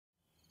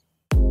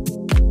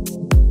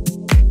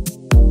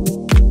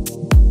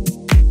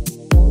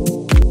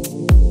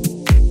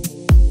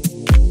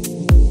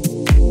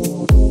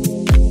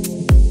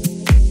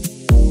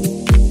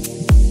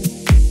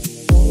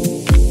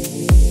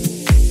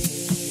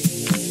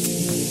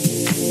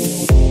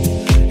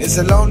It's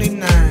a lonely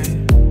night.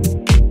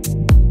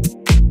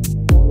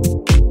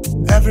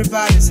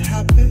 Everybody's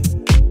happy.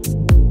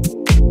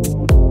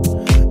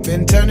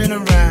 Been turning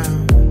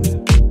around,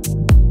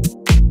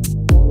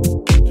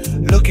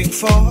 looking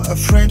for a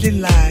friendly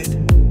light,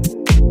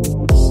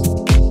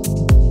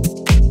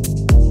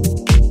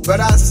 but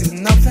I see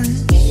nothing.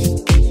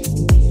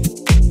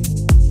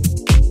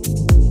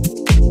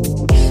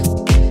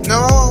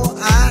 No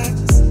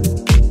eyes,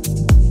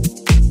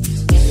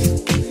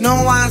 no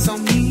eyes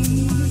on me.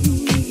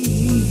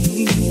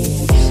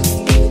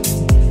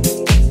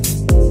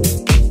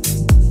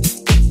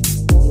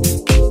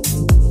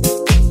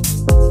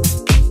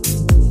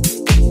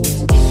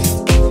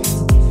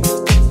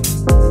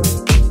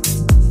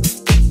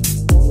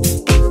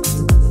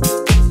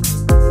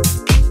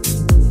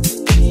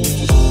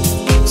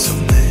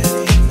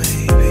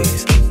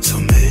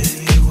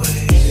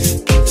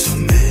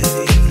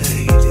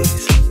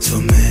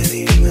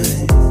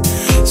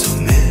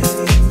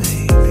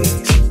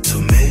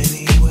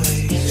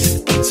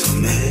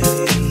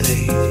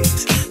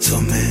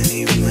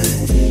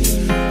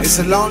 It's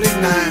a lonely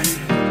night.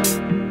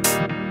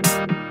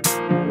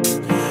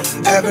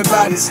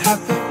 Everybody's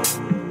happy.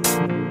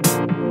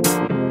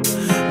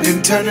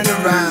 Been turning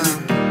around,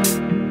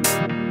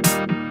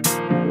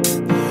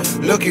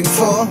 looking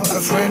for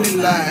a friendly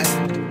light,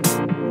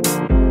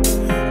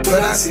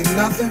 but I see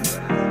nothing.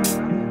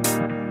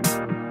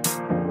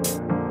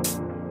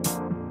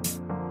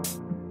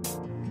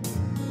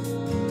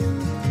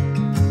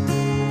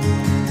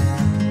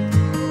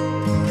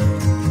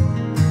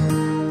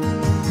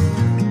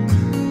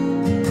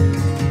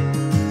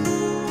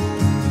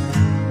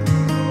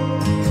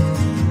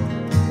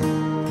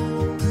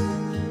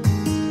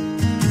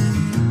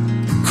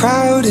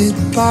 Crowded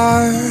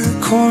bar,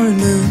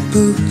 corner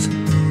booth.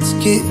 It's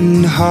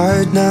getting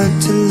hard not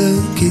to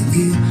look at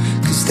you,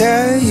 'cause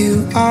there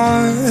you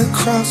are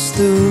across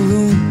the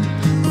room,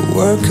 a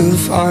work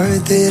of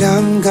art that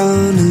I'm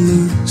gonna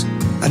lose.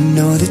 I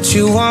know that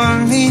you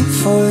want me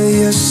for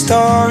your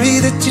story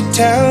that you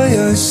tell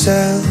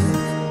yourself.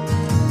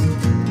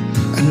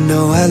 I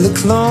know I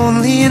look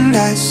lonely and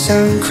I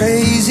sound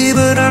crazy,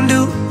 but I'm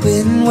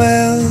doing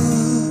well,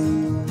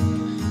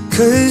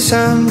 'cause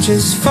I'm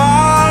just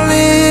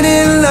falling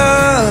in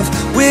love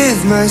with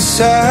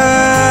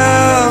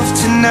myself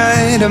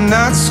tonight. I'm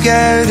not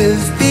scared of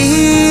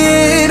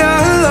being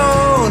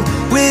alone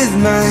with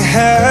my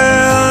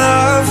hell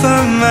of a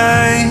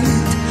mind.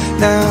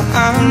 Now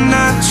I'm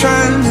not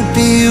trying to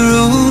be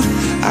rude,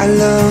 I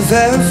love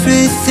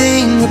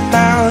everything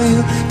about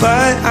you,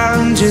 but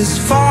I'm just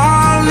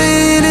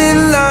falling in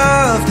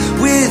love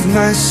with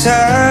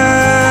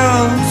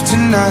myself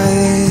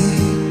tonight,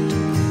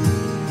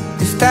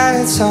 if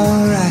that's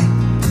alright.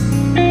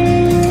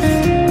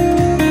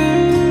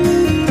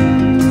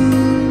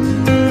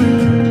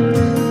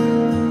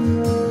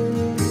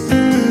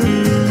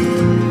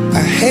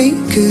 I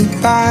hate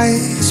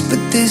goodbyes,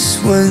 but this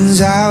one's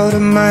out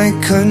of my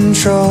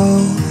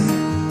control.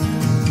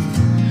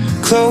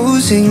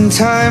 Closing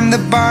time,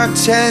 the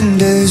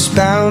bartender's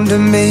bound to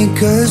make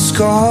us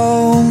go.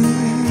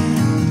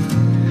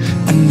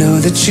 I know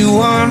that you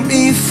want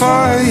me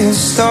for your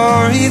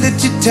story that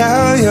you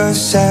tell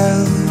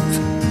yourself.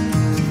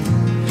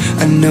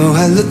 I know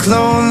I look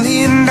lonely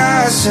and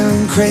I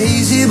sound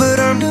crazy, but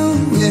I'm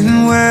doing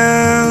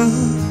well,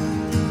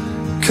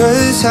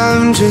 'cause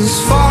I'm just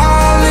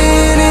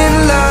falling in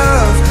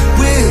love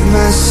with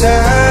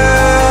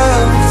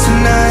myself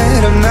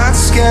tonight. I'm not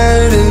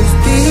scared of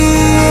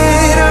being